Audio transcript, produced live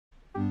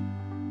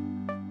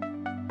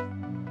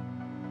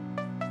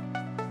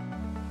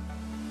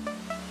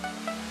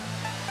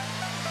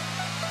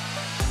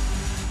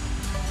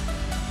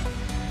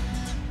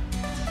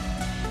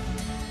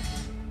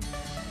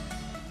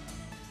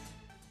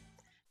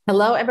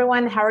Hello,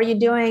 everyone. How are you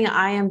doing?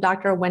 I am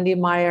Dr. Wendy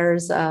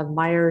Myers of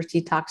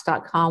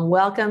MyersDetox.com.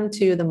 Welcome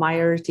to the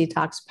Myers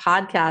Detox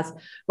podcast,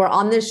 where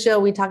on this show,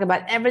 we talk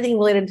about everything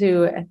related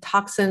to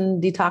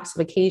toxin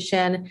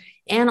detoxification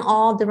and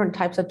all different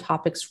types of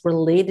topics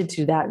related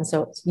to that. And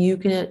so you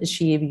can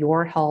achieve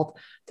your health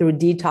through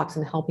detox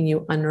and helping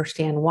you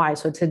understand why.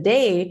 So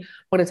today,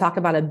 we're going to talk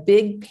about a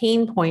big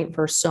pain point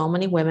for so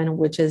many women,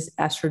 which is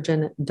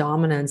estrogen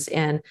dominance,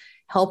 and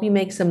help you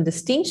make some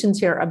distinctions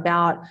here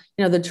about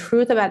the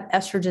truth about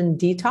estrogen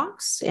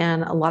detox.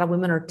 And a lot of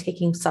women are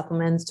taking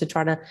supplements to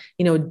try to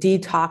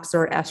detox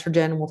their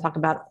estrogen. We'll talk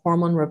about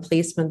hormone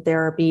replacement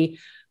therapy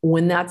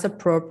when that's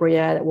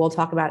appropriate. We'll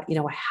talk about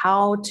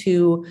how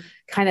to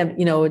kind of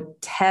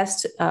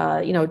test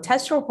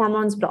your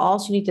hormones, but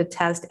also you need to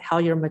test how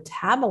you're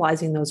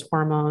metabolizing those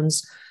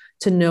hormones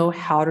to know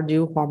how to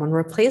do hormone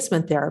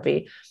replacement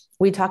therapy.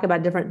 We talk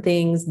about different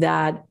things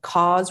that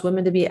cause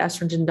women to be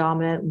estrogen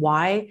dominant,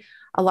 why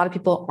a lot of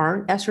people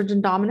aren't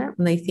estrogen dominant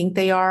when they think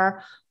they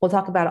are. We'll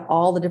talk about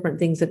all the different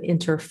things that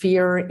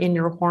interfere in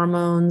your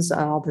hormones,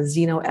 all the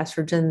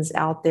xenoestrogens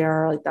out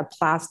there, like the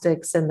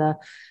plastics and the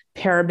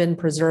paraben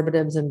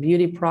preservatives and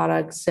beauty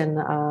products, and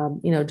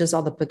just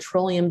all the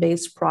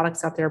petroleum-based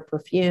products out there,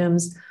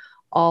 perfumes.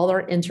 All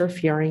are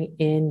interfering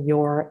in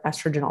your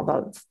estrogen, all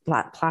the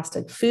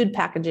plastic food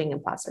packaging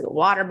and plastic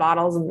water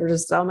bottles, and there's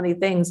just so many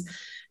things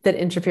that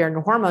interfere in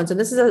hormones. And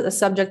this is a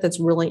subject that's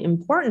really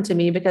important to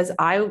me because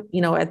I,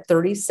 at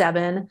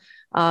 37,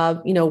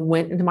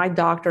 went into my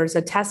doctor,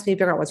 said, test me,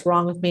 figure out what's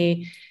wrong with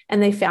me.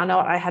 And they found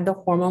out I had the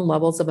hormone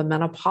levels of a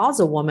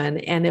menopausal woman.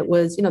 And it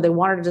was, they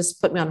wanted to just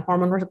put me on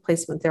hormone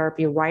replacement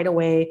therapy right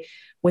away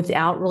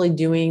without really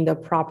doing the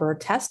proper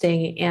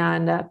testing.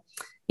 And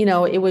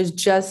it was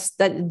just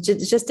that it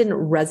just didn't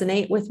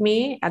resonate with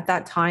me at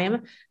that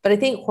time. But I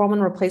think hormone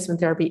replacement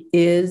therapy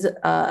is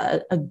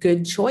a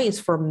good choice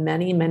for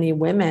many, many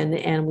women.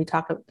 And we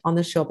talk on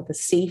the show about the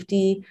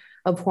safety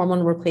of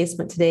hormone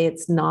replacement today.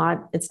 It's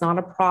not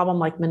a problem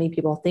like many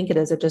people think it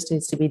is. It just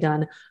needs to be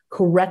done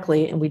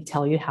correctly. And we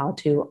tell you how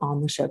to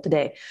on the show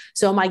today.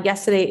 So my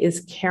guest today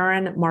is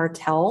Karen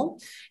Martell,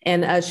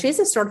 and she's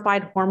a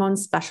certified hormone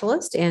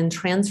specialist and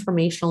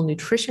transformational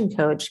nutrition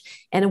coach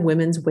and a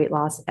women's weight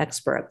loss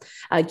expert.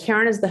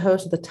 Karen is the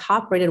host of the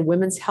top-rated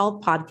women's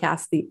health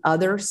podcast, The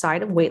Other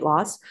Side of Weight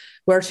Loss,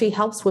 where she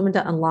helps women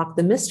to unlock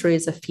the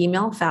mysteries of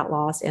female fat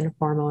loss and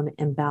hormone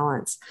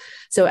imbalance.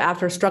 So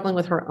after struggling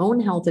with her own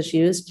health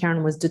issues,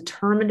 Karen was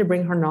determined to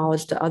bring her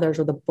knowledge to others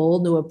with a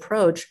bold new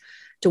approach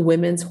to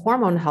women's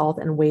hormone health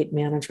and weight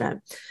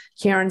management.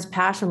 Karen's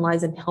passion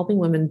lies in helping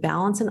women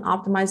balance and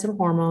optimize their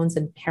hormones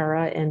in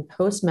para and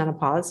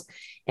post-menopause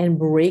and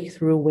break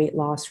through weight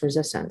loss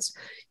resistance.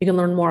 You can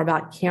learn more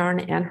about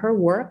Karen and her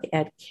work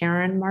at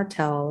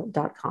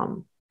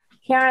KarenMartell.com.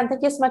 Karen,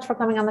 thank you so much for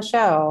coming on the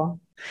show.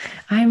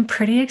 I'm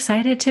pretty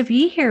excited to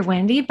be here,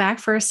 Wendy, back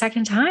for a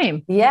second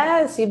time.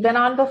 Yes, you've been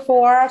on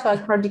before. So I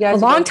encourage you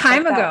guys a long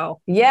time ago.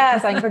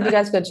 Yes, I encourage you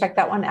guys to go check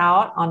that one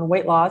out on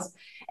weight loss.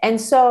 And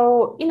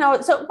so, so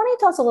why don't you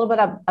tell us a little bit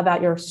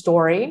about your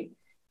story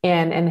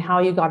and how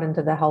you got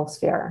into the health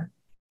sphere?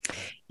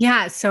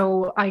 Yeah.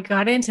 So I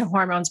got into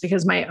hormones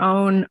because my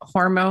own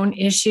hormone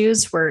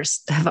issues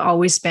have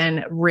always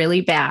been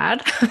really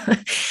bad.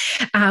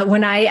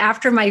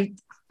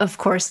 Of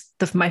course,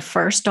 my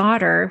first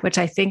daughter, which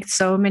I think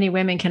so many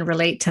women can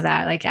relate to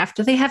that. Like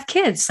after they have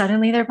kids,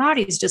 suddenly their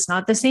body's just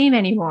not the same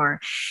anymore.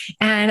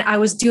 And I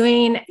was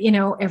doing,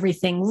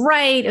 everything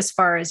right as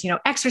far as,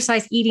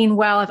 exercise, eating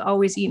well. I've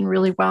always eaten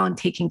really well and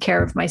taking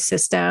care of my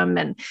system.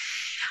 And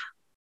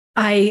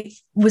I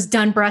was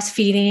done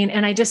breastfeeding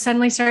and I just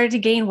suddenly started to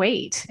gain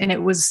weight and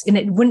it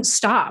wouldn't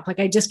stop. Like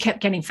I just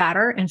kept getting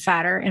fatter and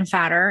fatter and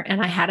fatter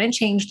and I hadn't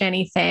changed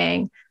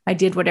anything. I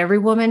did what every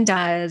woman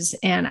does.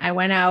 And I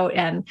went out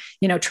and,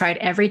 tried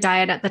every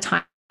diet at the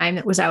time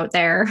that was out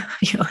there,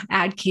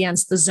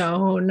 Atkins, The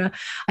Zone.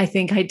 I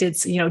think I did,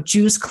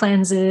 juice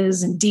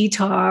cleanses and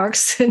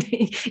detox and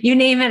you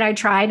name it. I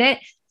tried it,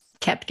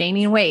 kept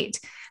gaining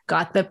weight.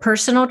 Got the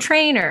personal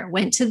trainer,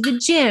 went to the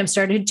gym,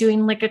 started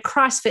doing like a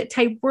CrossFit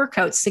type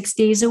workout 6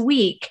 days a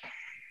week,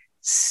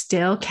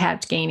 still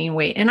kept gaining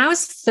weight. And I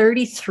was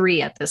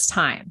 33 at this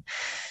time.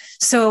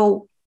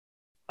 So,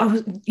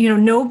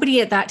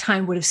 nobody at that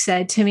time would have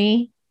said to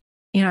me,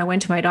 I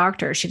went to my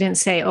doctor. She didn't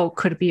say, oh,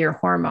 could it be your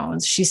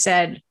hormones? She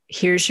said,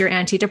 here's your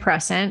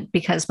antidepressant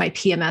because my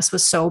PMS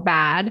was so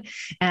bad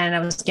and I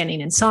was getting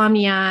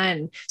insomnia.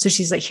 And so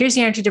she's like, here's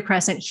the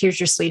antidepressant. Here's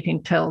your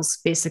sleeping pills.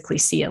 Basically,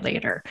 see you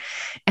later.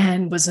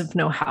 And was of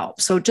no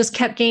help. So just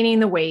kept gaining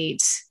the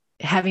weight,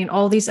 having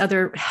all these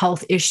other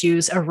health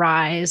issues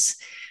arise.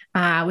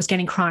 I was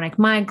getting chronic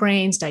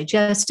migraines,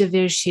 digestive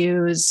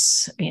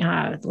issues,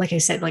 like I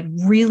said, like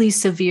really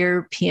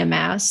severe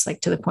PMS,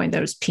 like to the point that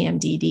it was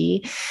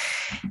PMDD.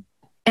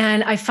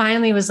 And I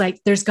finally was like,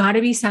 there's got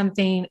to be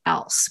something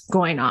else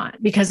going on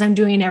because I'm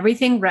doing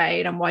everything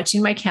right. I'm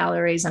watching my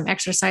calories. I'm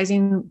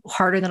exercising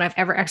harder than I've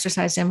ever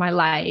exercised in my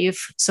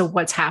life. So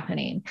what's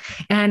happening?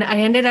 And I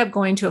ended up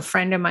going to a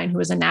friend of mine who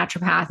was a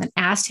naturopath and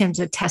asked him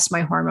to test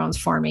my hormones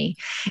for me.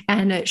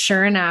 And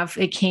sure enough,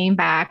 it came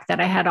back that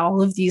I had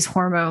all of these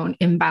hormone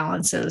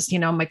imbalances. You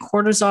know, my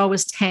cortisol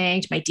was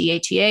tanked, my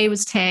DHEA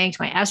was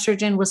tanked, my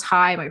estrogen was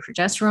high, my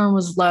progesterone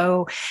was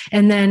low.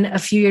 And then a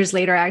few years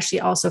later, I actually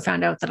also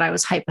found out that I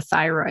was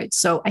hypothyroid.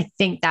 So I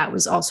think that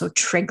was also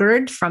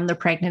triggered from the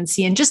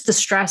pregnancy and just the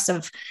stress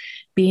of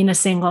being a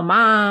single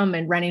mom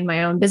and running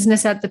my own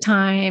business at the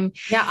time.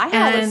 Yeah, I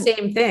had the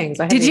same things.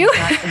 Did you?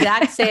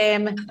 Exact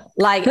same,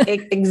 like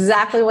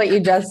exactly what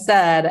you just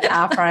said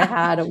after I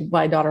had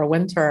my daughter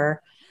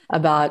Winter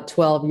about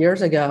 12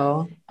 years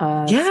ago.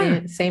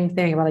 Same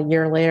thing. About a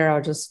year later, I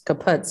was just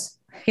kaputs.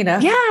 You know?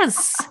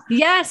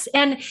 Yes.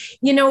 And,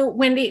 you know,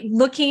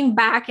 looking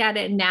back at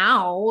it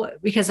now,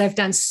 because I've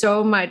done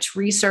so much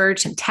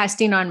research and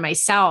testing on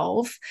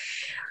myself,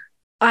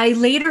 I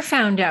later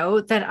found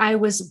out that I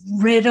was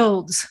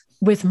riddled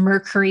with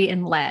mercury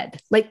and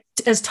lead, like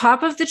as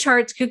top of the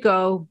charts could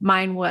go,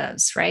 mine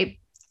was, right?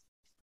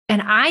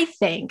 And I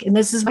think, and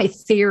this is my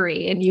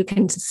theory, and you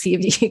can see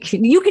if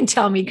you can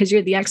tell me because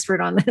you're the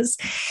expert on this,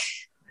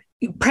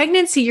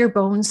 pregnancy, your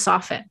bones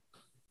soften.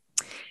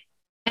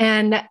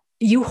 And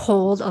you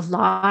hold a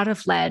lot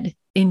of lead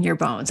in your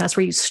bones. That's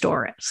where you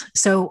store it.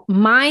 So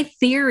my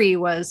theory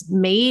was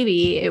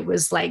maybe it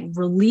was like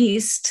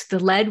released, the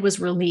lead was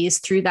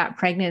released through that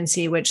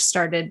pregnancy, which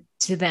started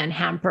to then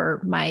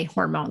hamper my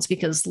hormones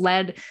because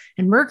lead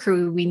and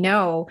mercury, we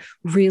know,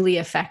 really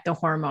affect the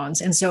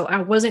hormones. And so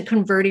I wasn't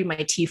converting my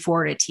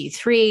T4 to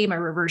T3. My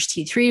reverse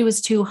T3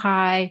 was too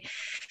high.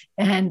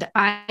 And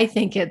I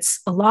think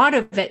it's a lot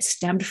of it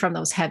stemmed from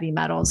those heavy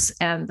metals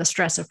and the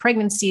stress of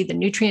pregnancy, the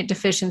nutrient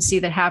deficiency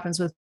that happens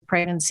with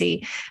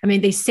pregnancy. I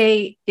mean, they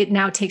say it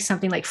now takes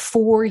something like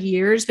 4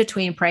 years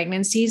between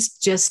pregnancies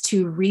just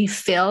to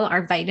refill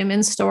our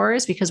vitamin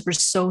stores because we're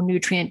so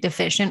nutrient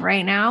deficient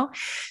right now.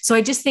 So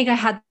I just think I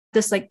had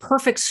this like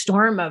perfect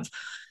storm of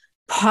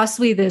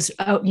possibly this,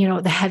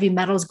 the heavy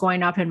metals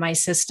going up in my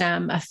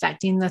system,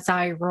 affecting the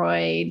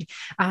thyroid,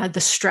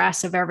 the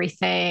stress of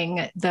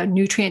everything, the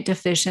nutrient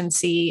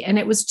deficiency. And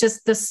it was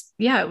just this,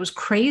 it was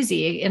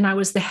crazy. And I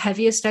was the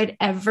heaviest I'd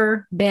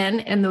ever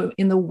been and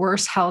in the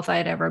worst health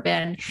I'd ever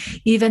been,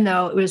 even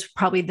though it was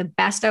probably the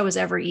best I was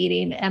ever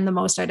eating and the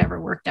most I'd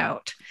ever worked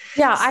out.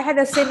 Yeah, I had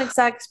the same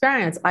exact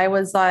experience. I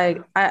was like,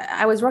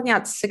 I was working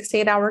out 6 to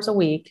 8 hours a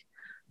week.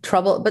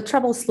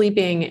 Trouble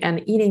sleeping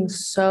and eating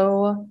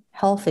so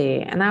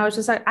healthy. And I was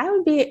just like, I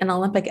would be an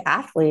Olympic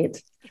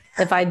athlete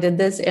if I did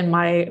this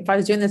if I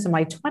was doing this in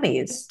my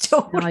 20s.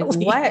 Totally. Like,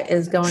 what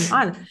is going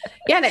on?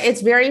 Yeah. And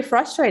it's very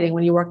frustrating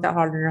when you work that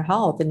hard on your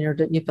health and you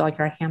feel like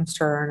you're a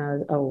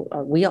hamster in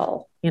a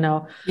wheel,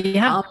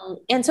 Yeah.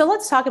 And so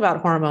let's talk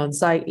about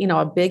hormones. Like,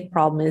 a big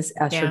problem is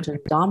estrogen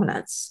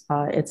dominance.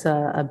 It's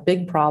a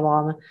big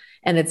problem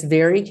and it's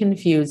very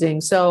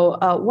confusing. So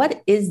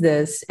what is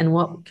this and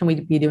what can we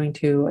be doing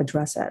to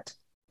address it?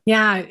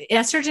 Yeah.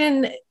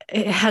 Estrogen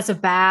has a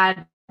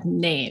bad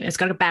name. It's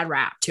got a bad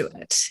rap to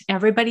it.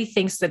 Everybody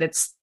thinks that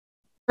it's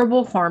a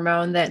horrible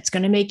hormone that's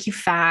going to make you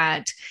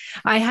fat.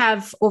 I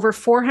have over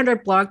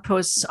 400 blog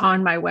posts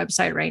on my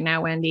website right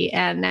now, Wendy,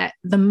 and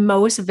the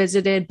most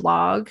visited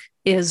blog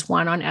is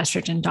one on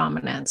estrogen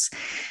dominance.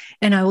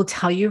 And I will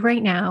tell you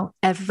right now,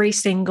 every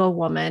single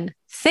woman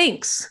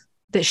thinks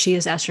that she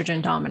is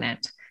estrogen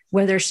dominant.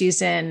 Whether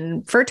she's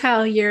in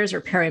fertile years or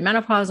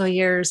perimenopausal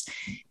years,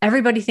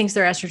 everybody thinks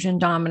they're estrogen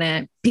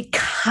dominant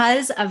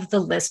because of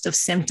the list of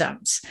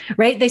symptoms,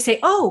 right? They say,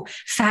 oh,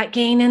 fat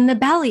gain in the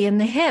belly and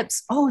the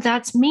hips. Oh,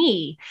 that's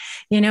me.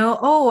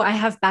 Oh, I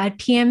have bad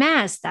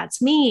PMS.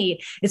 That's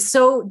me.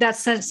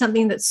 That's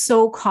something that's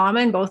so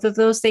common, both of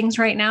those things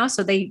right now.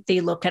 So they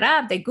look it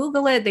up, they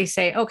Google it, they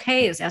say,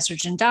 okay, is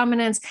estrogen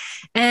dominance?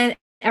 And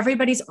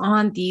everybody's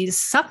on these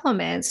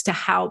supplements to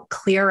help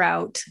clear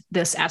out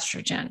this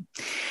estrogen.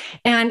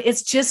 And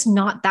it's just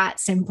not that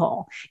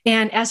simple.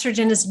 And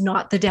estrogen is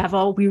not the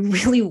devil. We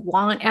really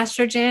want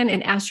estrogen,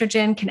 and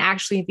estrogen can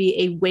actually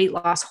be a weight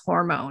loss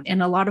hormone.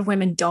 And a lot of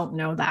women don't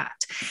know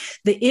that.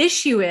 The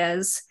issue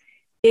is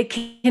it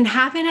can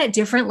happen at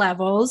different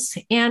levels.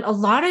 And a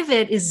lot of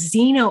it is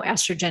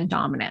xenoestrogen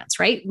dominance,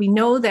 right? We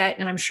know that,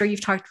 and I'm sure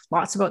you've talked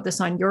lots about this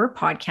on your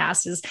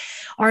podcast, is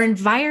our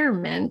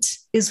environment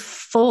is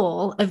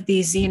full of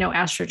these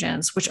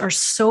xenoestrogens, which are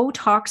so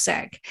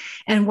toxic.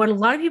 And what a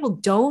lot of people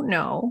don't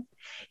know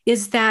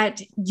is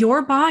that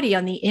your body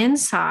on the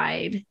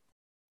inside,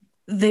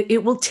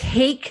 it will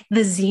take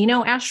the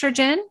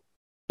xenoestrogen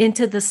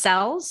into the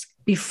cells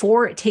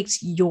before it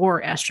takes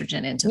your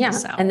estrogen into the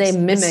cells. And they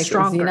mimic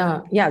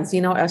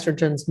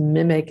xenoestrogens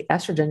mimic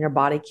estrogen. Your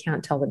body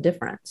can't tell the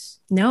difference.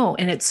 No,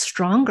 and it's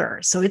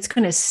stronger. So it's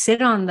going to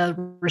sit on the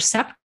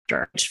receptor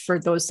receptor, which for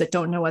those that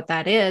don't know what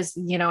that is,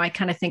 I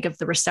kind of think of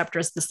the receptor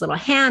as this little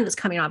hand that's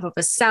coming off of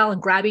a cell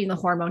and grabbing the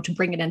hormone to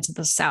bring it into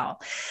the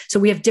cell. So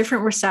we have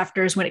different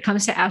receptors. When it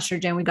comes to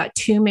estrogen, we got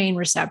two main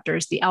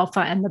receptors, the alpha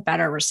and the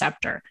beta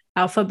receptor,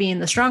 alpha being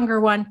the stronger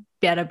one,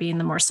 beta being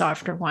the more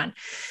softer one.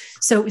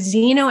 So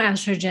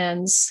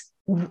xenoestrogens,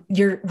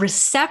 your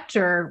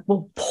receptor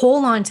will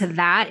pull onto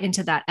that,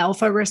 into that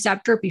alpha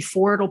receptor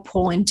before it'll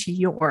pull into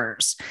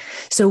yours.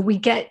 So we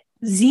get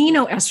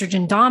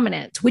xenoestrogen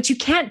dominant, which you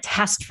can't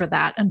test for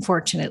that,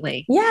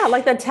 unfortunately. Yeah,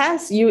 like the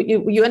test,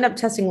 you end up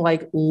testing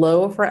like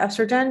low for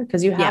estrogen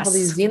because you have all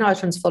these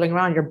xenoestrogens floating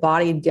around. Your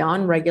body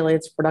down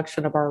regulates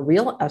production of our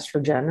real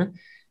estrogen,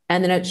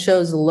 and then it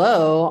shows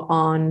low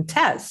on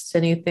tests,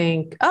 and you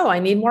think, oh, I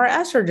need more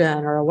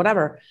estrogen or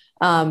whatever.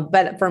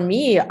 But for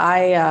me,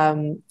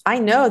 I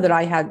know that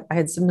I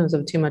had symptoms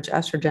of too much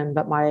estrogen,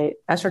 but my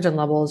estrogen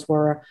levels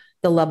were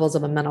the levels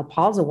of a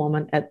menopausal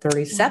woman at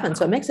 37. Wow.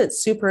 So it makes it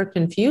super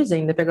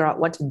confusing to figure out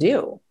what to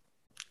do.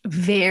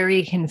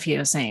 Very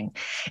confusing.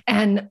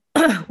 And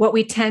what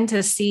we tend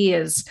to see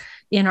is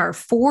in our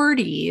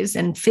 40s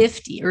and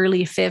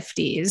early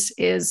 50s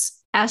is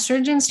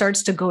estrogen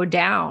starts to go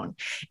down.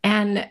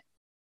 And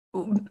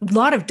a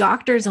lot of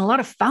doctors and a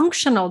lot of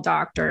functional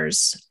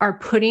doctors are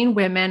putting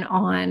women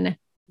on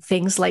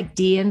things like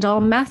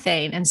D-indole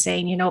methane and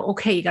saying,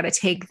 okay, you got to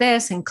take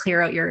this and clear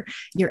out your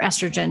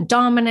estrogen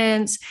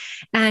dominance.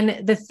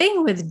 And the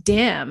thing with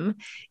DIM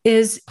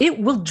is it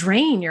will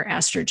drain your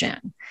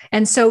estrogen.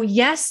 And so,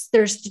 yes,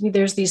 there's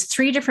these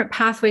three different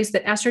pathways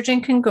that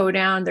estrogen can go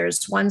down.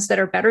 There's ones that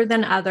are better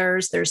than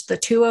others. There's the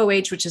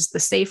 2-OH, which is the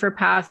safer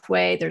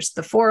pathway. There's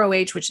the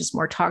 4-OH, which is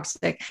more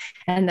toxic,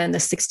 and then the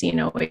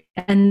 16-OH.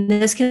 And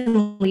this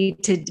can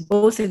lead to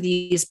both of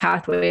these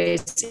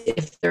pathways,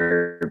 if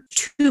they're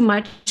too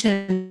much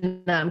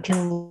in them,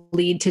 can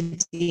lead to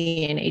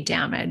DNA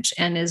damage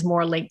and is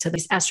more linked to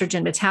this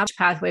estrogen metabolism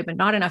pathway, but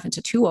not enough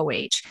into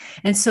 2-OH.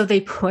 And so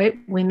they put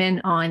women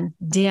on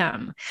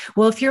DIM.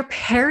 Well, if you're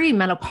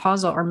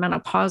perimenopausal or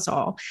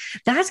menopausal,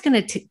 that's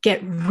going to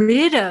get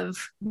rid of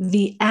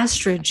the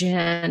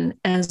estrogen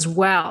as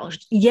well.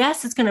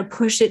 Yes, it's going to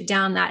push it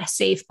down that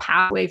safe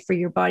pathway for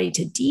your body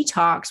to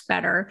detox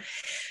better,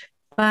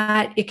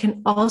 but it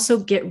can also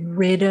get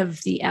rid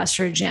of the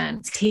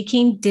estrogen.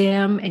 Taking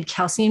DIM and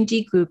calcium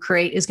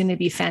D-glucarate is going to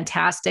be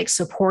fantastic.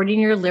 Supporting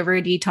your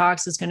liver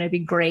detox is going to be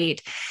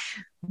great.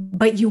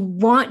 But you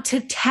want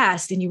to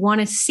test and you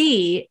want to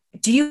see,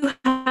 do you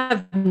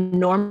have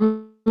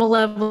normal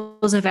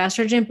levels of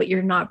estrogen, but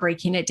you're not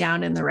breaking it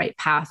down in the right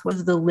path?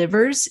 With the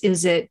livers,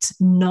 is it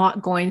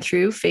not going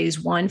through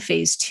phase 1,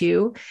 phase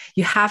 2?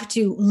 You have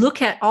to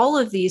look at all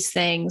of these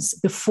things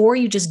before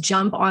you just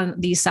jump on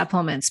these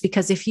supplements,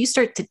 because if you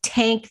start to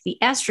tank the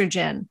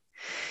estrogen,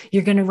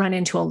 you're going to run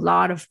into a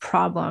lot of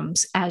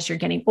problems as you're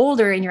getting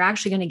older, and you're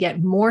actually going to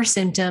get more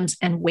symptoms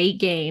and weight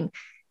gain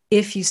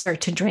if you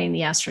start to drain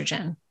the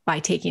estrogen by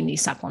taking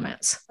these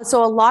supplements.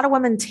 So a lot of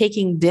women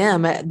taking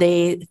DIM,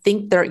 they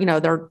think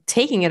they're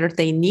taking it or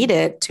they need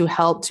it to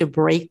help to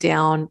break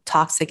down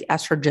toxic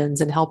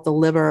estrogens and help the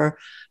liver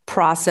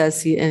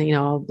process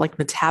and, like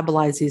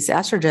metabolize these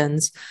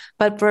estrogens.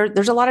 But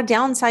there's a lot of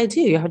downside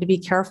too. You have to be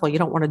careful. You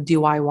don't want to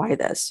DIY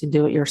this. You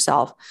do it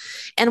yourself.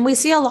 And we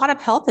see a lot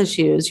of health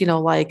issues,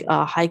 like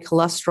high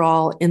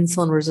cholesterol,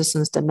 insulin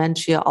resistance,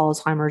 dementia,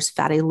 Alzheimer's,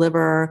 fatty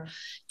liver,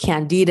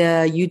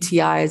 candida,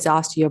 UTIs,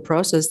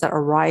 osteoporosis that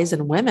arise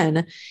in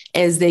women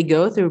as they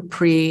go through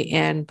pre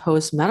and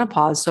post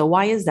menopause. So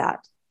why is that?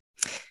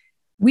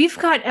 We've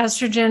got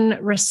estrogen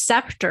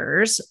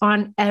receptors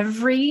on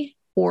every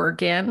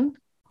organ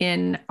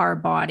in our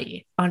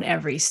body, on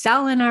every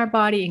cell in our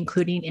body,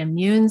 including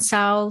immune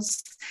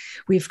cells.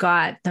 We've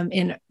got them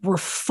we're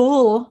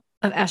full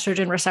of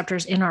estrogen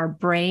receptors in our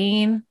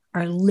brain,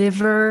 our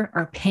liver,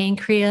 our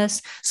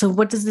pancreas. So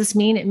what does this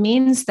mean? It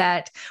means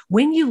that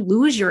when you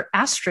lose your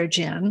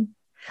estrogen,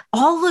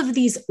 all of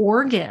these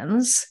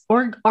organs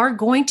are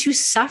going to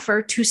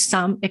suffer to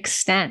some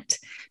extent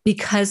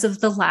because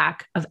of the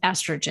lack of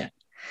estrogen.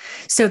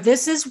 So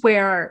this is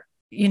where,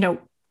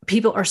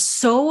 people are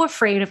so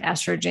afraid of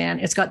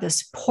estrogen. It's got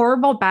this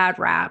horrible bad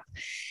rap,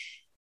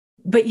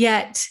 but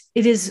yet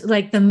it is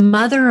like the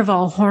mother of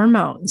all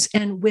hormones.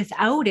 And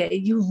without it,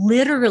 you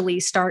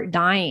literally start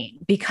dying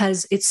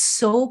because it's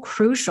so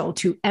crucial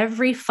to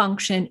every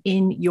function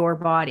in your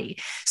body.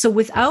 So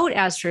without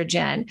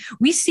estrogen,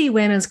 we see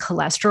women's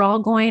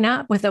cholesterol going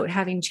up without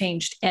having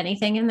changed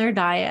anything in their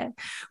diet.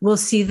 We'll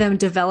see them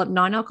develop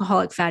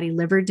non-alcoholic fatty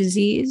liver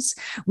disease.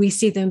 We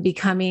see them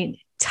becoming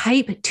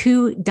type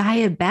 2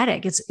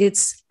 diabetic.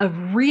 It's a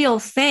real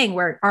thing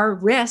where our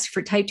risk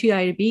for type 2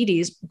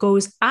 diabetes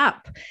goes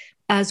up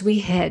as we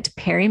hit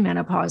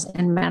perimenopause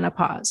and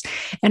menopause.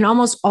 And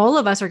almost all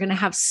of us are going to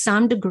have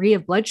some degree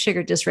of blood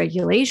sugar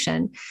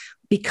dysregulation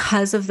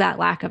because of that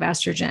lack of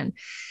estrogen.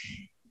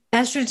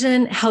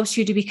 Estrogen helps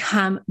you to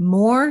become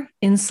more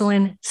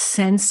insulin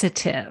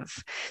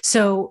sensitive.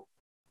 So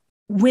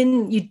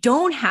when you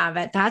don't have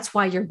it, that's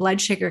why your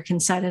blood sugar can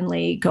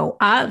suddenly go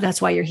up.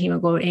 That's why your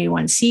hemoglobin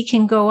A1C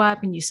can go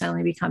up and you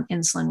suddenly become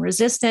insulin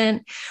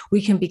resistant.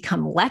 We can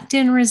become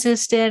leptin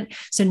resistant.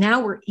 So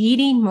now we're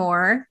eating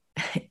more.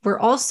 We're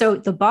also,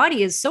 the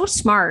body is so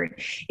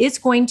smart. It's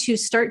going to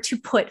start to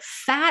put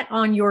fat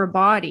on your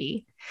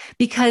body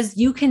because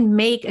you can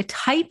make a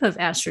type of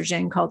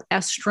estrogen called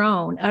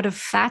estrone out of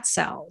fat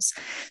cells.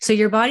 So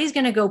your body's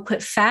going to go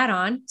put fat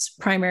on,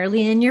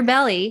 primarily in your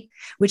belly,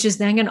 which is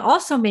then going to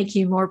also make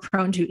you more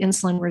prone to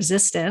insulin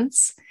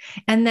resistance.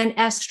 And then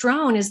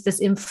estrone is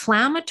this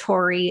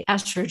inflammatory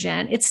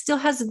estrogen. It still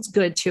has its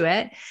good to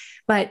it,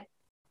 but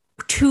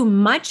too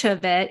much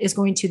of it is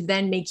going to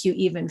then make you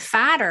even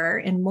fatter,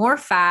 and more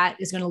fat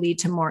is going to lead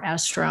to more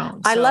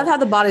estrone. I love how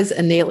the body's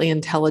innately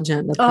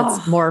intelligent. That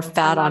puts more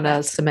fat on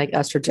us to make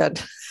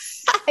estrogen.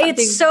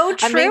 It's so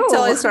true. I'm being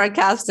totally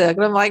sarcastic.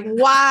 And I'm like,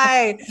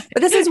 why?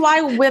 But this is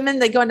why women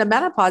that go into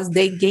menopause,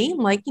 they gain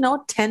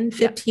 10,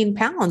 15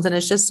 pounds. And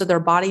it's just so their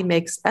body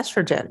makes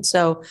estrogen.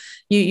 So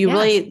you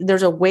really,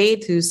 there's a way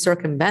to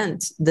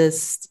circumvent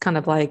this kind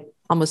of like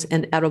almost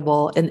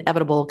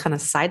inevitable kind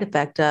of side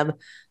effect of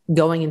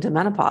going into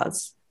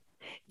menopause.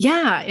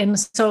 Yeah. And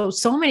so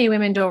many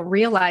women don't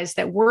realize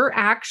that we're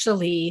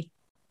actually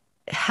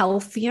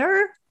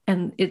healthier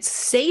and it's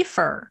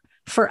safer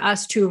for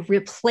us to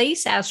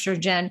replace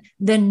estrogen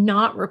than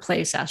not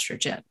replace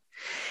estrogen.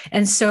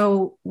 And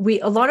so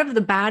a lot of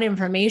the bad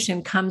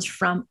information comes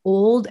from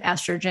old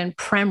estrogen,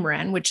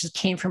 Premarin, which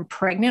came from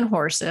pregnant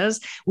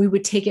horses. We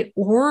would take it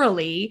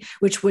orally,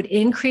 which would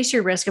increase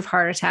your risk of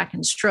heart attack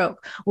and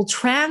stroke. Well,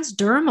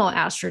 transdermal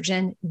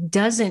estrogen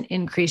doesn't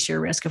increase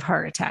your risk of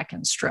heart attack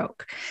and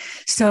stroke.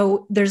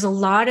 So there's a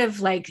lot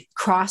of like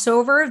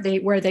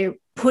crossover where they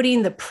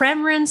putting the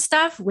Premarin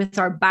stuff with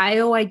our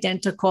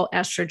bioidentical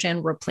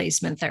estrogen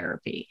replacement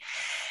therapy.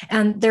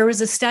 And there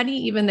was a study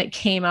even that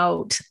came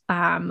out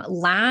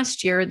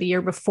last year, the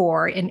year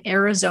before in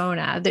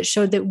Arizona, that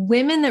showed that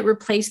women that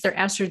replaced their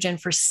estrogen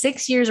for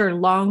 6 years or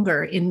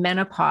longer in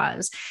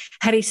menopause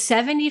had a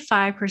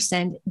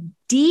 75%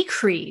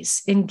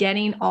 decrease in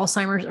getting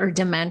Alzheimer's or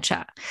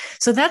dementia.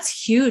 So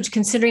that's huge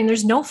considering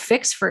there's no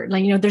fix for,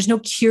 there's no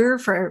cure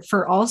for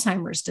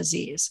Alzheimer's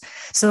disease.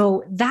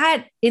 So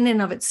that in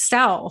and of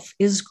itself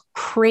is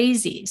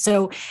crazy.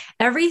 So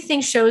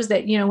everything shows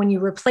that, when you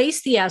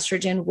replace the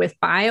estrogen with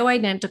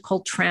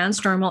bioidentical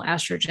transdermal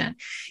estrogen,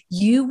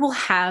 you will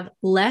have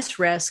less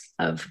risk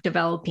of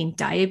developing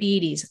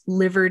diabetes,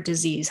 liver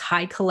disease,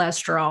 high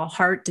cholesterol,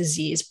 heart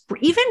disease,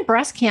 even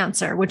breast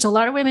cancer, which a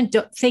lot of women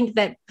don't think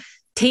that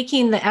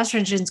taking the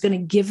estrogen is going to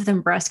give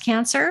them breast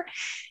cancer.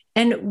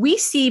 And we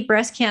see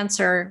breast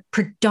cancer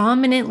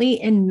predominantly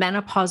in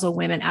menopausal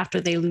women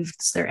after they lose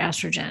their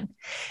estrogen.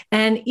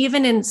 And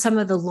even in some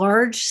of the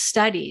large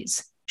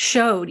studies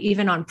showed,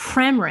 even on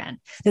Premarin,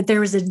 that there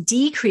was a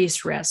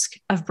decreased risk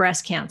of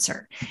breast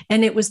cancer.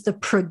 And it was the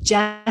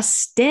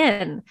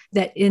progestin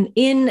that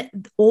in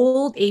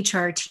old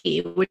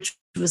HRT, which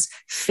was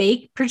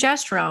fake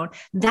progesterone,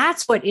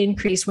 that's what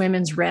increased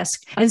women's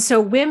risk. And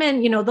so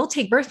women, they'll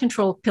take birth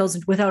control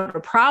pills without a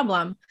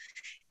problem,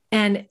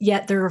 and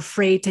yet they're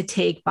afraid to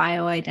take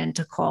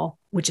bioidentical,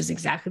 which is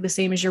exactly the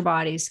same as your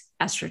body's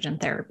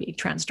estrogen therapy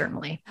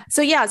transdermally.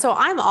 So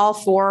I'm all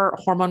for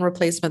hormone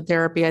replacement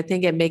therapy. I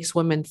think it makes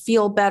women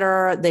feel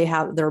better.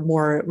 They're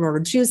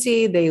more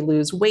juicy. They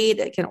lose weight.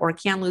 It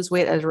can lose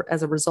weight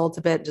as a result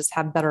of it. Just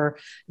have better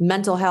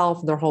mental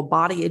health. Their whole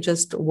body, it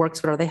just works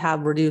better. They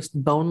have reduced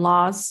bone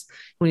loss.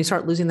 When you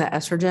start losing that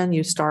estrogen,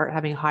 you start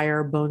having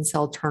higher bone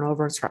cell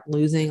turnover. Start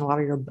losing a lot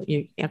of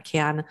you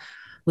can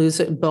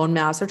lose bone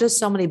mass. There are just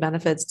so many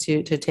benefits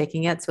to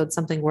taking it. So it's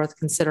something worth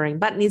considering,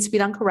 but it needs to be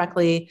done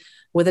correctly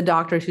with a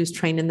doctor who's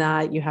trained in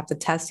that. You have to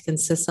test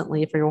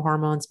consistently for your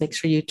hormones, make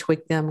sure you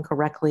tweak them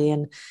correctly.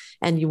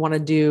 And you want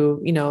to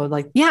do,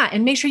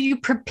 and make sure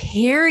you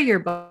prepare your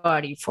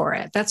body for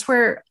it. That's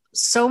where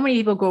so many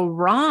people go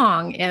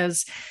wrong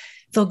is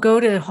they'll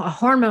go to a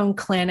hormone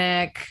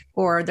clinic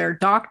or their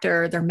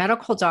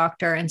medical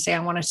doctor and say, I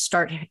want to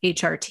start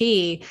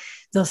HRT.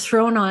 They'll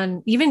throw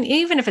on, even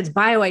if it's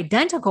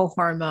bioidentical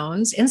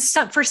hormones. And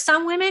for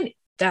some women,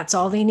 that's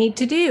all they need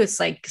to do. It's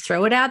like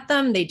throw it at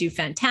them. They do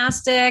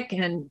fantastic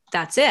and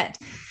that's it.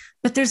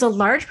 But there's a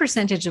large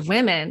percentage of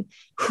women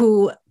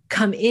who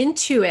come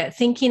into it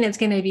thinking it's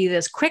going to be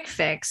this quick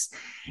fix,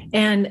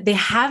 and they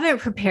haven't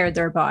prepared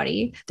their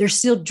body. They're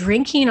still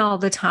drinking all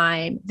the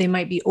time. They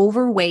might be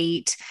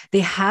overweight.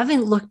 They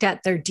haven't looked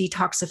at their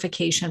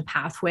detoxification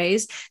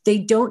pathways. They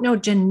don't know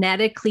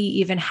genetically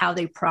even how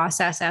they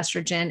process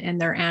estrogen and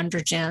their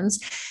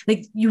androgens.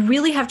 Like, you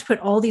really have to put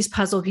all these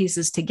puzzle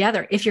pieces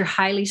together. If you're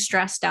highly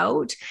stressed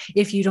out,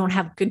 if you don't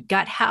have good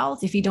gut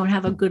health, if you don't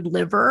have a good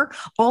liver,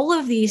 all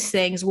of these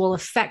things will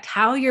affect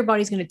how your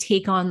body's going to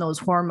take on those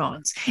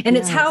hormones. And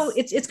it's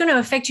going to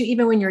affect you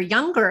even when you're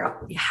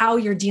younger, how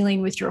you're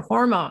dealing with your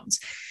hormones.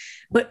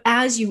 But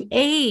as you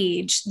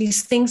age,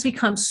 these things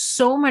become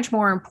so much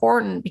more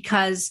important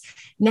because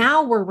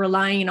now we're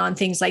relying on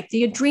things like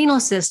the adrenal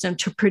system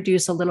to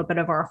produce a little bit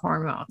of our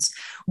hormones.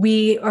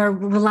 We are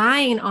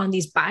relying on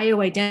these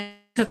bioidentical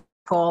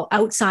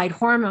outside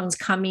hormones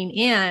coming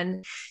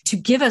in to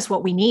give us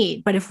what we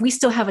need. But if we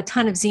still have a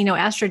ton of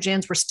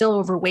xenoestrogens, we're still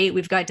overweight,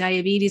 we've got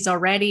diabetes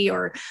already,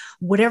 or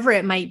whatever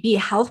it might be,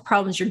 health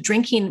problems, you're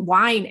drinking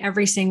wine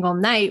every single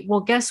night. Well,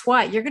 guess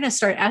what? You're going to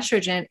start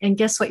estrogen. And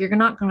guess what? You're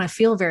not going to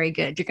feel very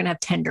good. You're going to have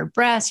tender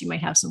breasts. You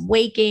might have some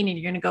weight gain, and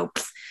you're going to go,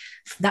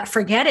 that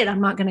forget it. I'm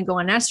not going to go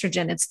on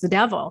estrogen. It's the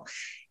devil.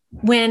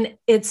 When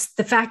it's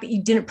the fact that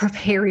you didn't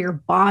prepare your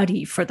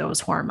body for those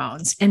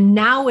hormones. And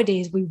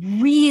nowadays, we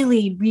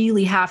really,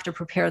 really have to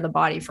prepare the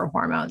body for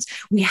hormones.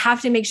 We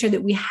have to make sure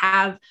that we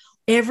have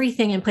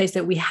everything in place,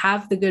 that we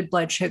have the good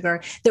blood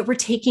sugar, that we're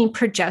taking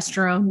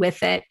progesterone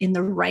with it in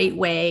the right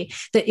way,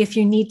 that if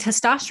you need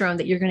testosterone,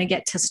 that you're going to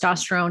get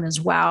testosterone as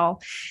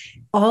well.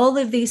 All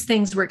of these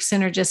things work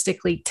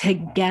synergistically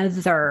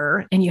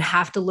together, and you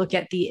have to look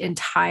at the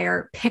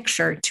entire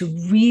picture to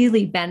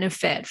really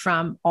benefit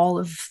from all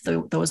of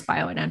those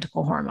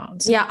bioidentical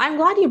hormones. Yeah, I'm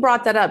glad you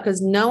brought that up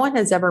because no one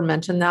has ever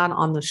mentioned that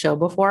on the show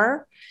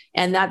before.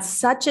 And that's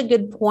such a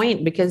good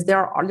point because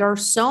there are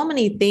so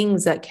many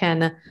things that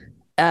can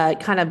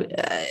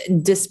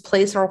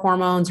displace our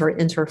hormones or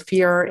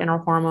interfere in our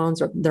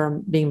hormones, or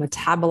they're being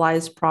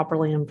metabolized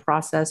properly and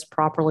processed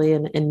properly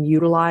and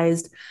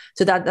utilized.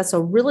 So that's a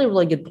really,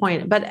 really good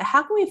point. But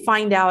how can we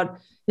find out,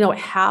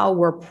 how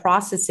we're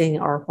processing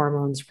our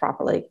hormones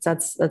properly?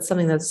 That's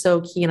something that's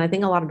so key. And I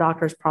think a lot of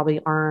doctors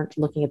probably aren't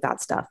looking at that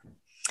stuff.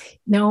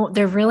 No,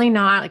 they're really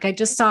not. Like I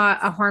just saw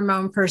a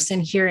hormone person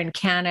here in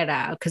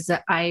Canada because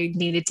I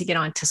needed to get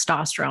on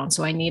testosterone.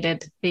 So I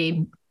needed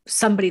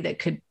somebody that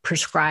could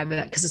prescribe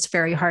it because it's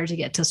very hard to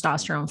get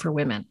testosterone for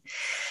women.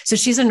 So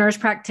she's a nurse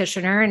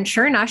practitioner, and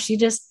sure enough, she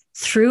just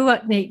threw,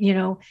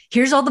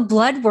 here's all the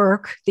blood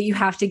work that you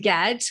have to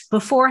get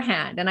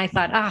beforehand. And I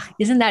thought,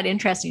 isn't that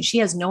interesting? She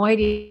has no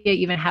idea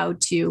even how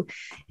to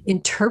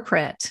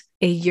interpret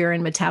a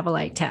urine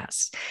metabolite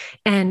test.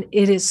 And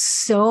it is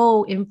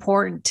so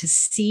important to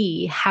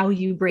see how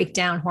you break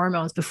down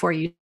hormones before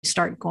you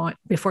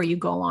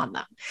go on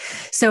them.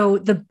 So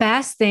the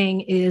best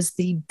thing is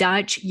the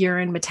Dutch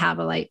urine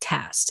metabolite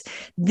test.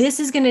 This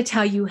is going to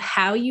tell you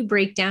how you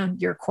break down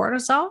your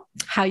cortisol,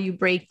 how you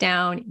break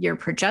down your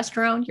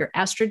progesterone, your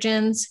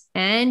estrogens,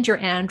 and your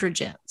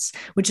androgens,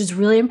 which is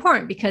really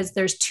important because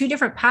there's two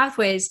different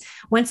pathways.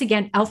 Once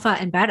again, alpha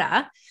and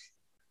beta,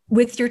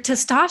 with your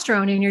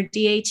testosterone and your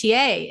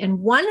DHEA. And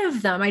one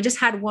of them, I just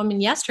had a woman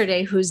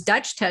yesterday whose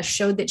Dutch test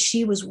showed that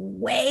she was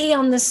way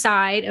on the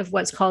side of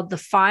what's called the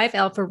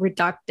 5-alpha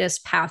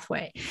reductase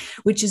pathway,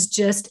 which is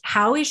just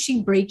how is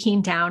she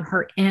breaking down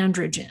her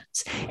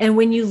androgens? And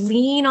when you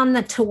lean on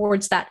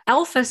towards that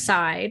alpha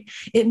side,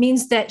 it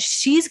means that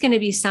she's going to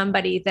be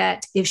somebody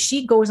that if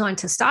she goes on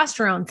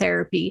testosterone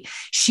therapy,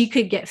 she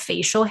could get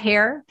facial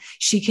hair,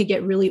 she could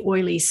get really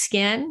oily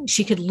skin,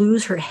 she could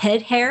lose her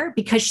head hair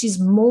because she's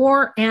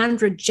more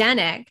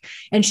androgenic,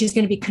 and she's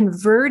going to be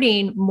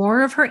converting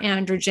more of her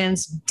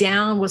androgens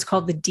down what's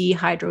called the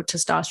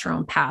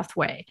dehydrotestosterone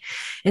pathway.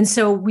 And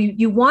so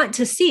you want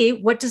to see,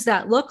 what does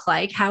that look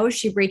like? How is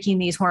she breaking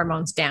these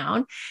hormones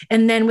down?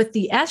 And then with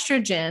the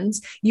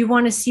estrogens, you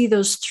want to see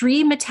those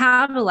 3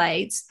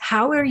 metabolites.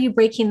 How are you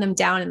breaking them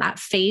down in that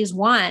phase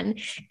 1?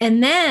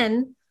 And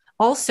then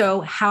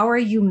also, how are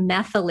you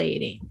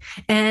methylating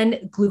and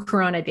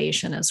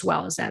glucuronidation as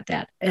well as at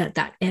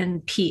that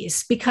end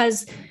piece?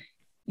 Because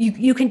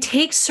you can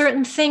take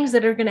certain things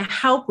that are going to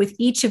help with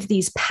each of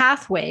these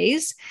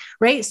pathways,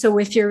 right? So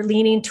if you're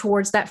leaning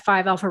towards that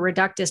 5-alpha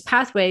reductase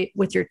pathway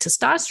with your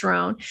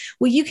testosterone,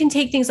 well, you can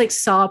take things like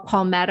saw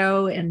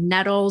palmetto and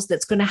nettles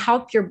that's going to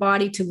help your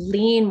body to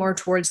lean more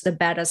towards the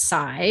beta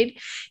side.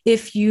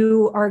 If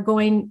you are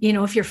going,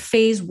 if your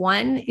phase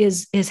 1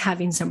 is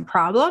having some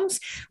problems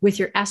with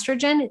your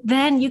estrogen,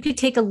 then you could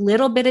take a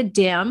little bit of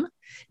DIM,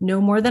 no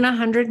more than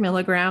 100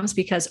 milligrams,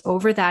 because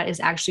over that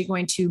is actually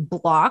going to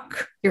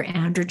block your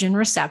androgen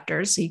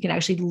receptors. So you can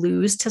actually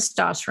lose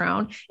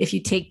testosterone if you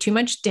take too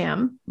much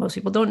DIM. Most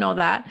people don't know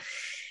that.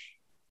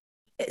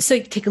 So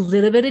you take a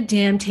little bit of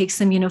DIM, take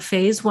some,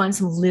 phase 1,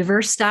 some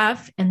liver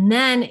stuff. And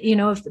then,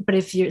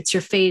 if it's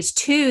your phase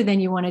 2,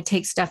 then you want to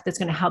take stuff that's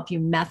going to help you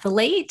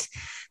methylate,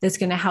 that's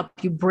going to help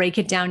you break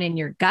it down in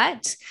your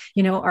gut.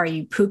 Are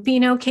you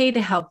pooping okay to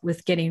help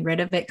with getting rid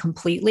of it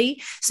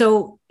completely?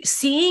 So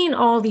seeing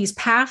all these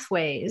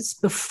pathways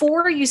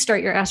before you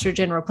start your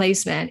estrogen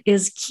replacement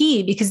is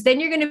key, because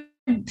then you're going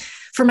to,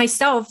 for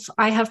myself,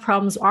 I have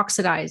problems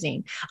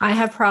oxidizing. I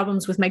have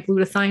problems with my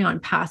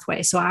glutathione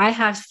pathway. So I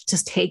have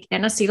to take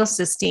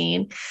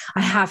N-acetylcysteine.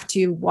 I have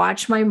to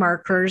watch my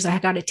markers. I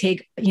got to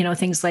take,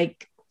 things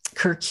like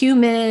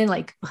curcumin,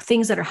 like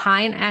things that are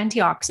high in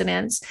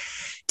antioxidants,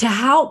 to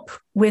help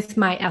with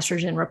my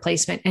estrogen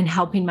replacement and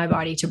helping my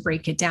body to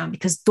break it down,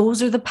 because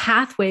those are the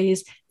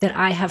pathways that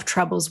I have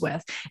troubles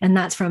with. And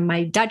that's from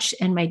my Dutch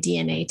and my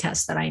DNA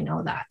test that I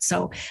know that.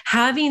 So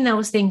having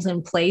those things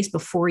in place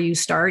before you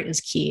start is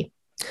key.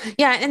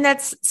 Yeah. And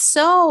that's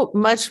so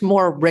much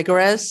more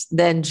rigorous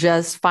than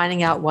just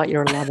finding out what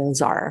your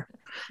levels are.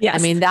 I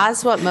Yes. mean,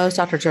 that's what most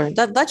doctors are doing.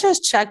 Let's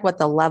just check what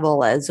the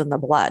level is in the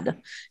blood.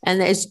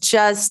 And it's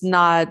just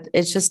not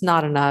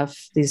enough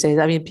these days.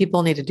 I mean,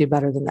 people need to do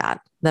better than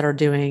that are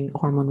doing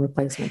hormone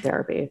replacement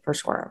therapy for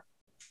sure.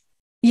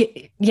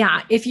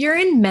 Yeah, if you're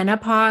in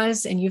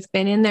menopause and you've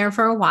been in there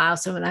for a while,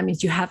 so that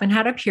means you haven't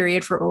had a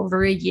period for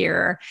over a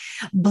year,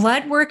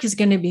 blood work is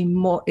going to be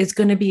it's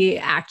going to be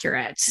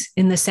accurate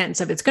in the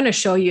sense of it's going to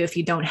show you if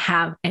you don't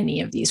have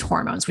any of these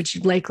hormones, which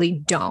you likely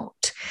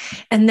don't.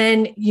 And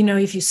then,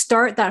 if you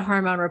start that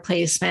hormone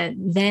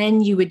replacement,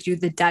 then you would do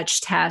the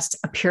Dutch test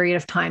a period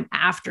of time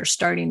after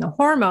starting the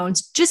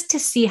hormones, just to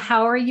see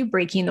how are you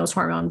breaking those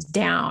hormones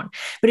down.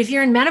 But if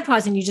you're in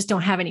menopause and you just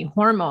don't have any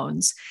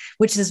hormones,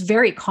 which is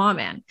very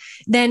common,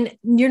 then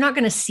you're not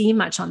going to see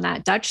much on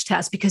that Dutch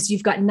test because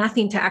you've got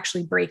nothing to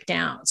actually break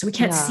down. So we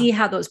can't see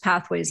how those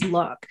pathways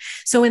look.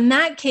 So in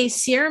that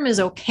case, serum is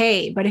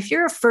okay. But if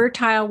you're a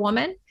fertile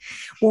woman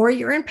or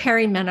you're in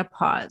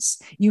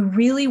perimenopause, you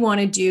really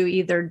want to do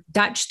either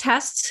Dutch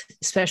tests,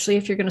 especially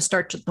if you're going to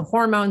start the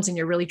hormones and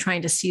you're really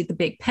trying to see the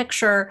big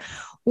picture.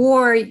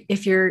 Or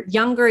if you're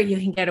younger, you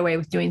can get away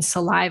with doing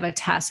saliva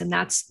tests, and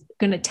that's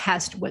going to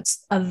test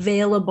what's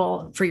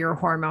available for your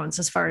hormones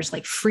as far as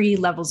like free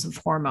levels of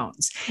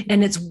hormones.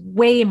 And it's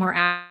way more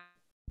accurate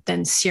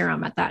than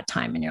serum at that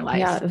time in your life.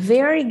 Yeah,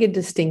 very good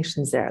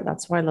distinctions there.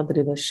 That's why I love to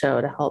do this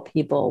show, to help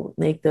people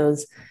make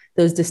those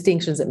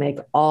distinctions that make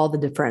all the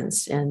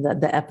difference in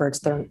the efforts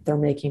they're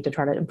making to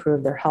try to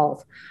improve their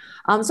health.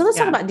 So let's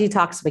talk about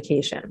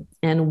detoxification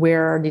and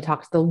where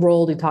the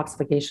role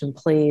detoxification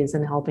plays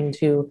in helping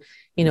to,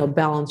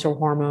 balance your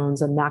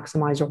hormones and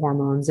maximize your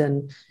hormones,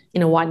 and,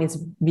 why it needs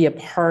to be a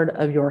part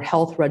of your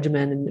health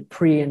regimen in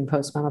pre and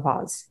post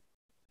menopause.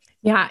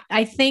 Yeah,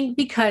 I think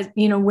because,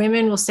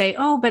 women will say,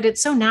 oh, but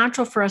it's so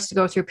natural for us to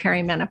go through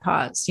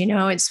perimenopause.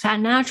 It's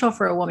natural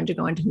for a woman to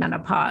go into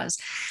menopause,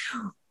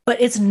 but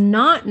it's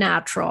not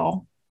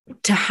natural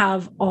to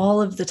have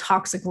all of the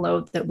toxic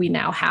load that we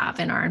now have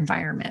in our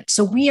environment.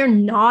 So we are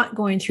not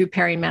going through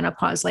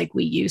perimenopause like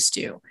we used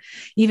to,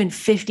 even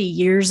 50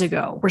 years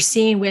ago. We're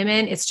seeing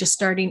women, it's just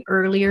starting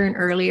earlier and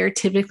earlier.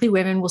 Typically,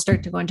 women will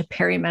start to go into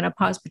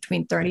perimenopause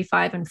between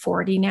 35 and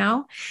 40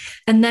 now.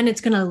 And then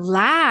it's going to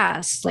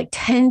last like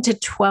 10 to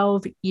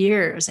 12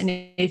 years. And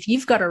if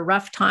you've got a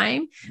rough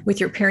time with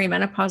your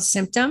perimenopause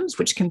symptoms,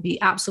 which can be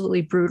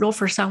absolutely brutal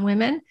for some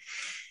women,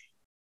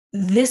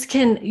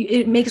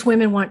 it makes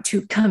women want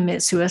to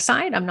commit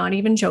suicide. I'm not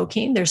even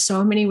joking. There's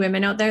so many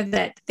women out there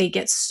that they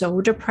get so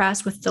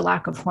depressed with the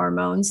lack of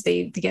hormones.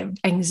 They get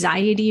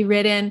anxiety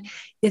ridden.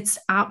 It's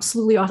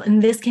absolutely awful.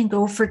 And this can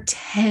go for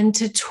 10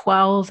 to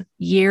 12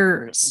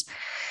 years.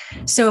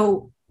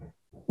 So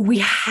we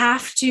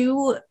have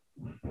to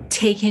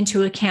take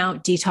into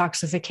account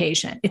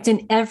detoxification. It's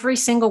in every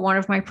single one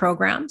of my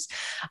programs.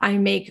 I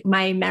make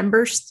my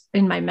members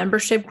in my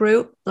membership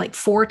group, like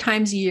 4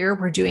 times a year,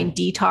 we're doing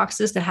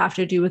detoxes that have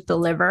to do with the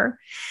liver.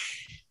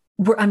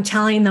 I'm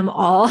telling them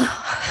all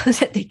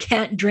that they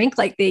can't drink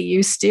like they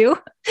used to,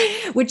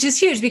 which is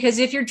huge, because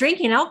if you're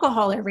drinking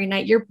alcohol every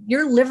night, your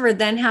liver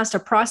then has to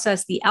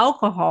process the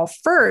alcohol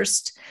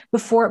first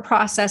before it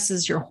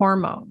processes your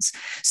hormones.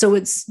 So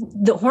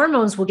the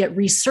hormones will get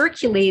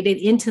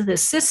recirculated into the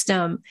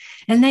system,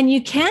 and then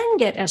you can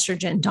get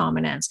estrogen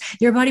dominance.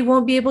 Your body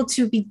won't be able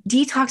to be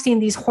detoxing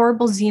these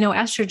horrible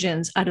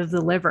xenoestrogens out of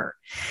the liver.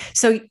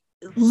 So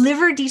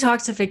liver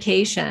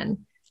detoxification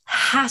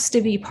has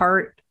to be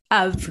part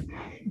of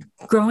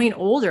growing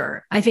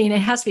older. I think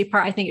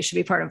it should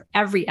be part of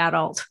every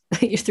adult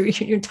through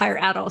your entire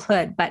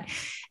adulthood, but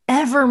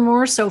ever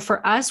more so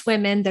for us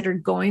women that are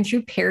going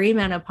through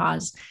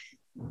perimenopause.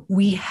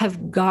 We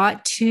have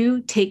got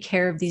to take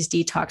care of these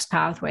detox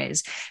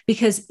pathways,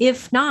 because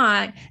if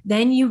not,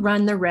 then you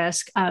run the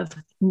risk of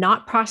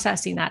not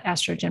processing that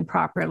estrogen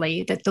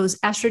properly, that those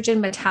estrogen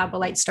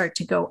metabolites start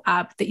to go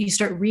up, that you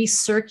start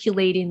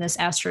recirculating this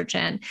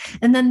estrogen.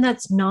 And then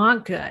that's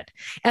not good.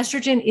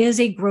 Estrogen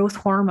is a growth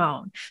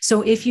hormone.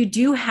 So if you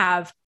do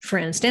have, for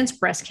instance,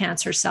 breast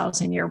cancer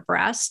cells in your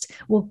breast,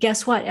 well,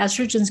 guess what?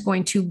 Estrogen is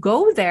going to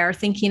go there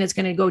thinking it's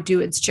going to go do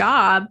its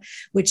job,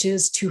 which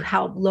is to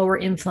help lower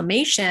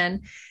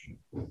inflammation.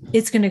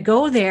 It's going to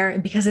go there,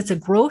 and because it's a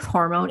growth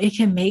hormone, it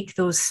can make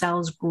those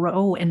cells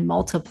grow and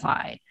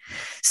multiply.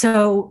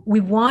 So we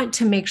want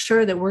to make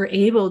sure that we're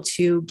able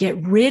to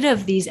get rid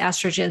of these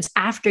estrogens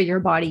after your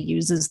body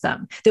uses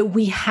them, that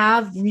we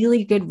have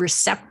really good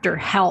receptor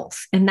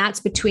health. And that's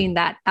between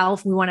that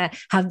alpha. We want to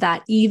have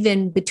that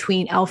even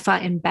between alpha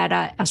and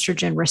beta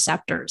estrogen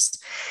receptors,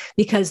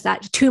 because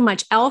that too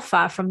much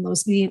alpha from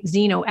those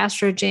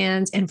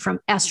xenoestrogens and from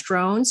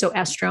estrone, so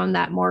estrone,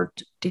 that more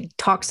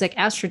toxic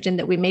estrogen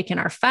that we make in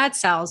our fat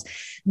cells,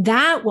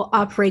 that will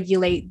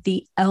upregulate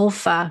the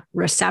alpha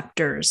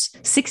receptors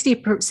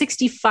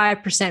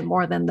 65%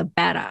 more than the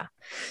beta.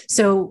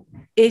 So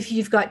if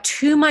you've got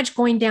too much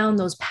going down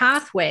those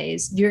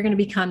pathways, you're going to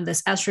become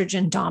this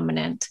estrogen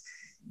dominant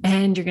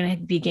and you're going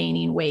to be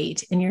gaining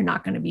weight and you're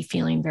not going to be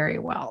feeling very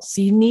well.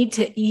 So you need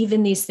to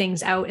even these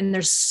things out. And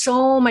there's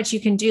so much you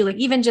can do, like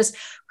even just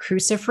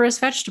cruciferous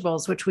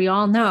vegetables, which we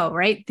all know,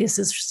 right? This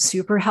is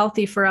super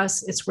healthy for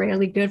us. It's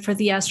really good for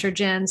the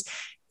estrogens.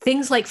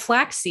 Things like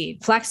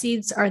flaxseed. Flax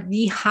seeds are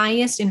the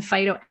highest in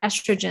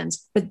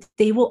phytoestrogens, but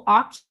they will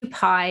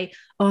occupy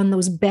on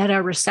those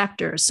beta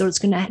receptors. So it's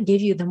going to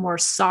give you the more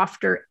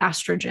softer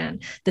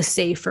estrogen, the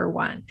safer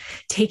one.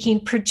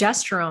 Taking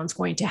progesterone is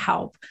going to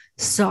help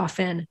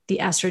soften the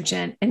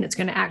estrogen, and it's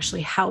going to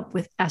actually help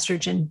with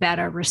estrogen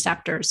beta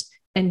receptors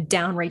and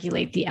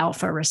downregulate the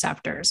alpha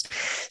receptors.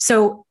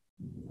 So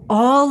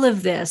all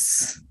of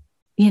this,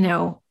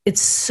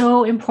 it's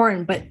so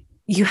important, but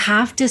you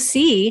have to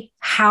see,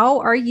 how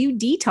are you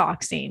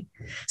detoxing?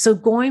 So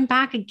going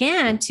back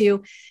again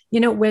to,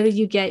 whether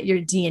you get your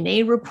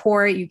DNA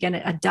report, you get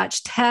a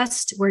Dutch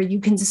test where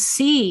you can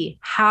see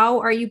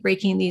how are you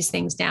breaking these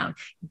things down.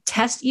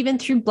 Test even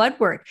through blood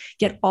work,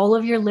 get all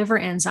of your liver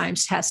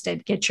enzymes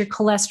tested, get your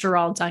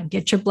cholesterol done,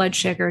 get your blood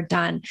sugar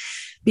done,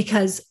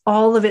 because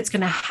all of it's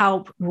going to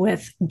help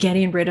with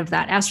getting rid of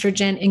that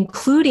estrogen,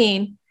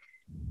 including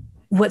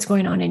what's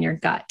going on in your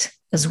gut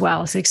as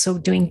well. So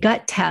doing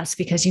gut tests,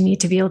 because you need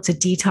to be able to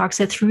detox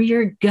it through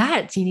your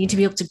gut. You need to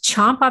be able to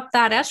chomp up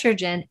that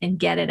estrogen and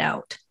get it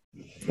out.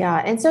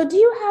 Yeah. And so do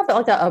you have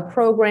like a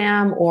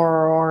program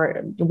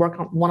or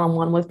work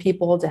one-on-one with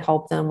people to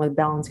help them with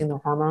balancing their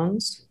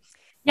hormones?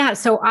 Yeah.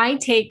 So I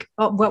take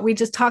what we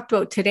just talked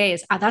about today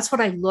is that's what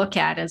I look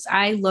at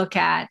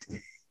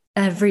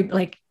every,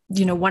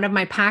 one of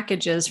my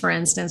packages, for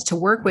instance, to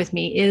work with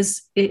me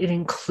is it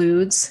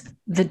includes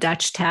the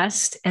Dutch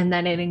test. And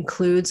then it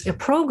includes a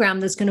program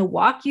that's going to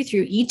walk you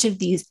through each of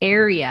these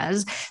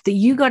areas that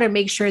you got to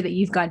make sure that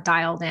you've got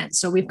dialed in.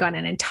 So we've got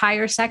an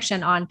entire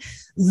section on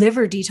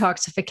liver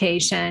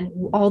detoxification,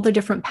 all the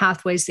different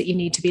pathways that you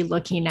need to be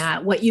looking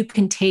at, what you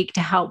can take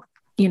to help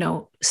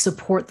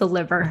support the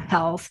liver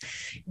health,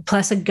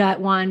 plus a gut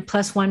one,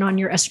 plus one on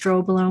your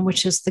estrobolome,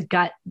 which is the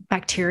gut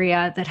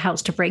bacteria that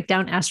helps to break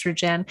down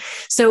estrogen.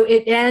 So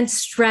it ends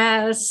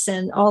stress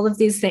and all of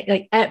these things,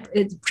 like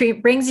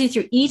it brings you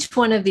through each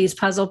one of these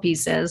puzzle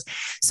pieces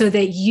so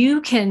that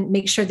you can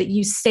make sure that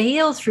you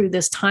sail through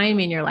this time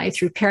in your life,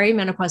 through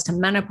perimenopause to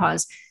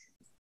menopause,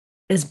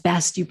 as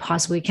best you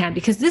possibly can,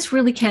 because this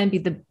really can be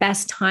the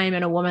best time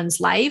in a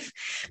woman's life.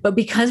 But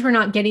because we're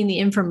not getting the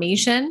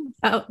information,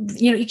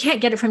 you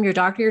can't get it from your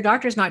doctor. Your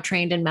doctor's not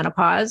trained in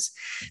menopause.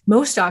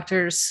 Most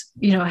doctors,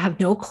 have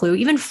no clue.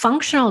 Even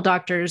functional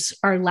doctors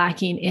are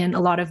lacking in a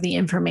lot of the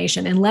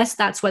information, unless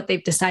that's what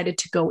they've decided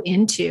to go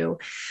into.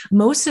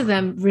 Most of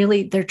them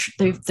really,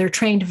 they're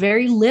trained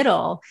very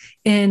little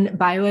in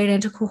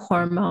bioidentical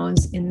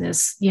hormones, in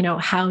this,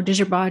 how does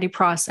your body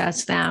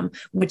process them,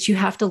 which you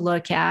have to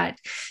look at.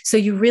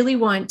 So you really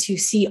want to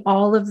see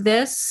all of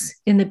this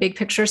in the big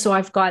picture. So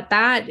I've got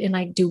that, and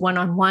I do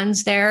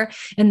one-on-ones there.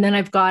 And then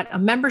I've got a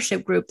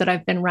membership group that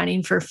I've been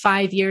running for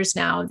 5 years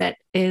now that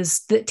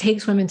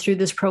takes women through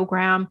this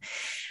program.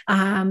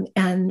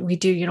 And we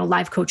do,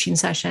 live coaching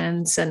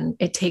sessions, and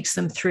it takes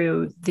them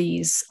through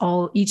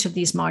each of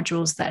these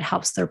modules that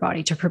helps their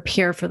body to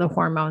prepare for the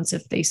hormones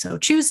if they so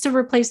choose to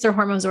replace their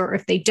hormones, or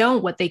if they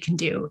don't, what they can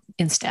do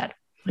instead.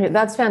 Okay,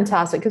 that's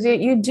fantastic, because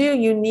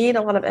you need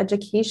a lot of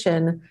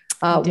education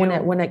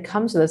when it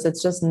comes to this.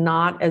 It's just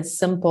not as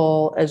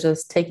simple as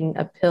just taking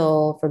a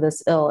pill for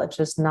this ill. It's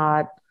just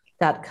not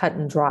that cut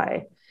and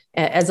dry.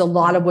 As a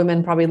lot of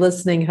women probably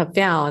listening have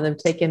found, they've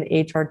taken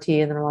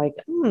HRT and they're like,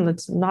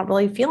 it's not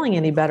really feeling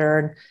any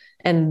better.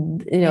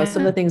 And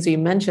some of the things that you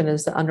mentioned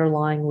is the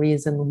underlying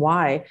reason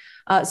why.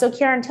 So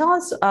Karen, tell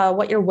us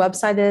what your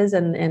website is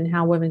and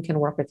how women can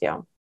work with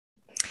you.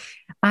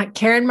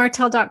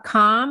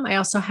 KarenMartel.com. I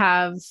also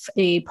have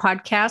a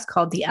podcast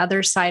called The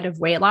Other Side of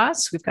Weight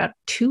Loss. We've got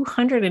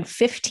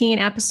 215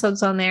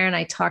 episodes on there, and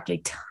I talk a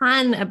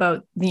ton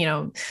about,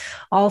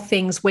 all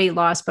things weight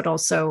loss, but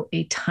also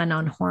a ton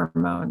on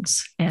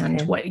hormones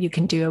and what you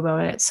can do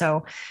about it.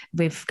 So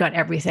we've got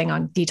everything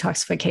on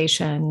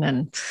detoxification.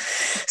 And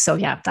so,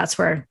 that's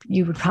where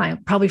you would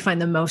probably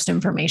find the most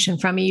information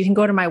from me. You can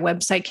go to my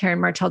website,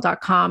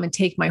 KarenMartel.com, and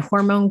take my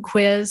hormone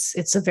quiz.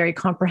 It's a very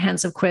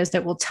comprehensive quiz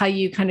that will tell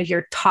you kind of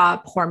your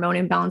top hormone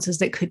imbalances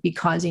that could be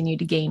causing you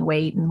to gain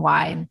weight and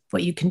why, and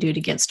what you can do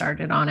to get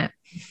started on it.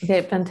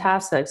 Okay,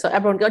 fantastic. So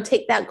everyone go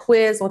take that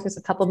quiz. It'll take us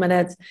a couple of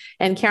minutes.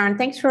 And Karen,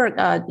 thanks for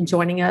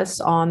joining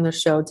us on the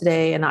show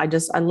today. And I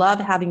love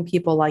having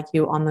people like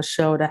you on the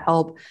show to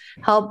help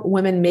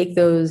women make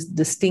those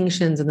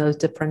distinctions and those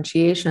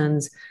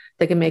differentiations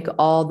that can make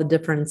all the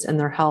difference in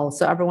their health.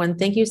 So everyone,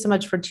 thank you so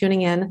much for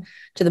tuning in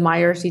to the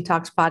Myers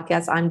Detox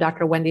Podcast. I'm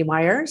Dr. Wendy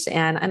Myers,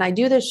 and I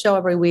do this show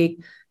every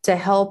week to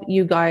help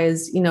you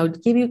guys,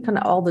 give you kind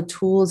of all the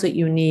tools that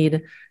you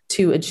need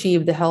to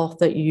achieve the health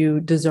that you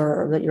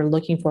deserve, that you're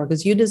looking for,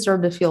 because you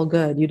deserve to feel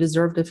good. You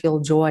deserve to feel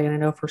joy. And I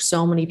know for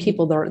so many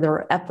people,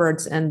 their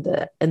efforts and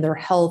their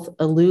health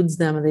eludes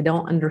them, and they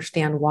don't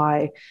understand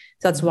why.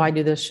 So that's why I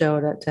do this show,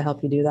 to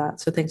help you do that.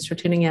 So thanks for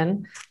tuning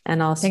in,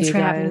 and I'll see you guys.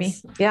 Thanks for having me.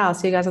 Yeah, I'll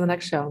see you guys on the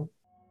next show.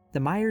 The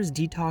Myers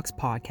Detox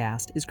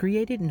Podcast is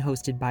created and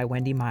hosted by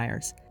Wendy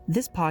Myers.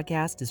 This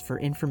podcast is for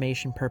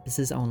information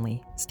purposes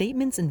only.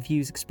 Statements and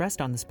views expressed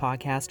on this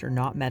podcast are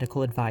not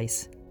medical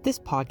advice. This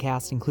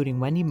podcast, including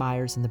Wendy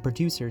Myers and the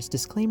producers,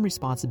 disclaim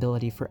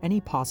responsibility for any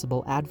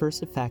possible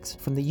adverse effects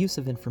from the use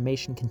of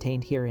information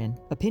contained herein.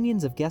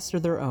 Opinions of guests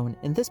are their own,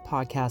 and this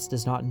podcast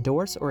does not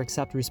endorse or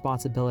accept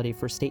responsibility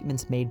for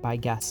statements made by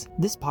guests.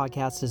 This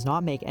podcast does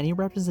not make any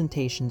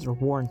representations or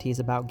warranties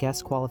about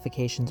guest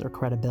qualifications or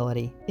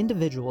credibility.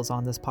 Individuals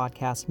on this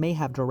podcast may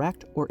have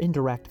direct or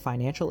indirect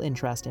financial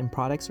interest in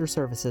products or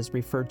services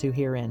referred to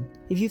herein.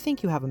 If you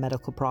think you have a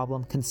medical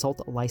problem,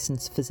 consult a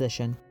licensed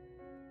physician.